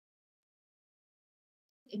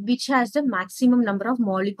which has the maximum number of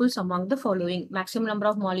molecules among the following. Maximum number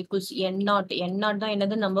of molecules N0. N0 தான்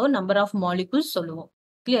என்னது number of molecules சொல்லுவோம்.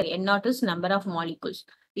 Clear? N0 is number of molecules.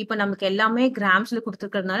 இப்போ நமக்கு எல்லாமே கிராம்ஸ்ல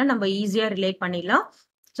கொடுத்துருக்கிறதுனால நம்ம ஈஸியா relate பண்ணிடலாம்.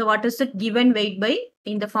 So what is it? Given weight by,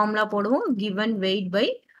 இந்த ஃபார்முலா போடுவோம். Given weight by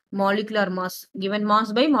molecular mass. Given mass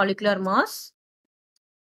by molecular mass.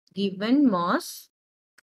 Given mass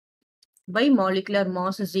by molecular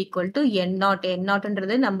mass is equal to N0. N0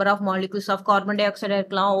 ன்றது number of molecules of carbon dioxide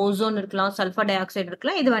இருக்கலாம், ozone இருக்கலாம், sulfur dioxide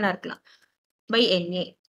இருக்கலாம், இது வேணா இருக்கலாம். By Na.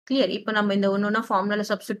 Clear? இப்போ நம்ம இந்த ஒன்னொன்னா ஃபார்முலால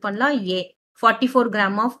சப்ஸ்டிட் பண்ணலாம். A 44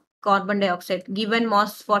 gram of carbon dioxide. Given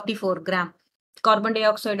mass 44 gram. Carbon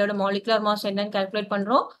dioxide ஓட molecular mass என்னன்னு calculate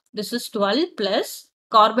பண்றோம். This is 12 plus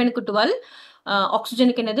கார்பனுக்கு 12,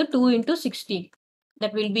 ஆக்சிஜனுக்கு என்னது 2 into 16.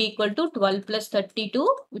 That will be equal to 12 plus 32,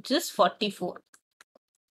 which is 44.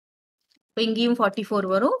 இப்போ இங்கேயும் 44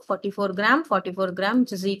 வரும். 44 gram,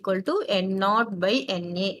 which is equal to N0 by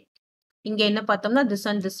Na. இங்க என்ன பார்த்தோம்னா this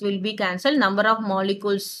and this will be cancelled. Number of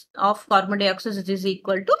molecules of carbon dioxide is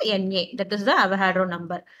equal to Na. That is the Avogadro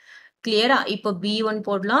number. Clear? இப்போ B1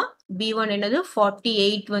 போடலாம். B1 என்னது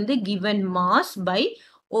 48 வந்து given mass by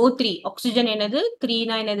O3. Oxygen என்னது 3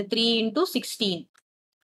 னா என்னது 3 into 16.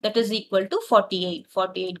 That is equal to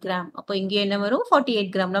 48 gram. அப்போ இங்க என்ன வரும் 48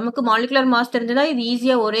 gram. நமக்கு molecular mass தெரிஞ்சதா இது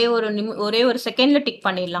ஈஸியா ஒரே ஒரு செகண்ட்ல டிக்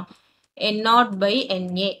பண்ணிடலாம். N0 by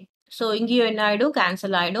Na. So இங்கேயும் என்ன ஆயிடும்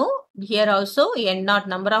cancel ஆயிடும். Here also N0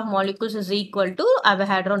 number of molecules is equal to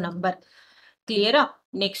Avogadro number. Clear?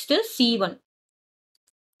 Next C1.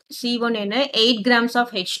 C1 என்ன 8 grams of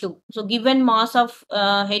H2. So given mass of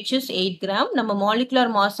H is 8 gram. நம்ம molecular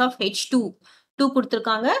mass of H2 2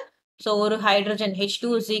 கொடுத்திருக்காங்க. So ஒரு hydrogen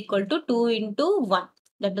H2 is equal to 2 into 1.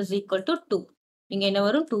 That is equal to 2. இங்க என்ன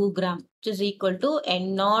வரும் 2 gram, which is equal to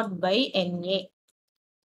N0 by Na.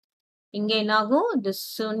 இங்க என்ன ஆகும் this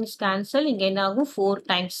one is cancel. இங்க என்ன ஆகும் 4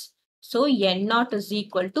 times. So N0 is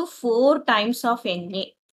equal to 4 times of Na.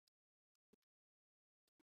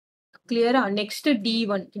 Clear? Next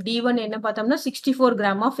D1. D1 என்ன பார்த்தோம்னா 64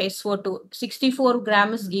 gram of SO2. 64 gram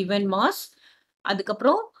is given mass.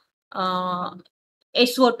 அதுக்கப்புறம்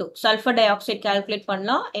SO2 sulfur dioxide calculate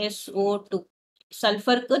பண்ணலாம். SO2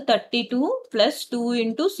 sulfurக்கு 32 plus 2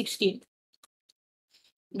 into 16.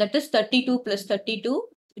 That is 32 plus 32,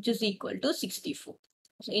 which is equal to 64.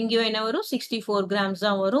 So இங்கேயும் என்ன வரும் 64 grams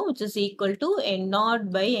தான் வரும், which is equal to N0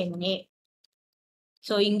 by Na.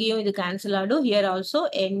 So இங்கேயும் இது cancel ஆடும். Here also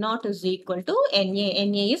N0 is equal to Na.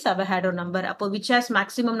 Na is Avogadro number. அப்போ which has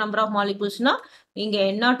maximum number of molecules னா இங்க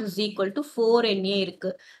N0 is equal to 4 Na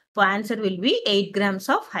இருக்கு. So answer will be 8 grams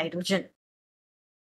of hydrogen.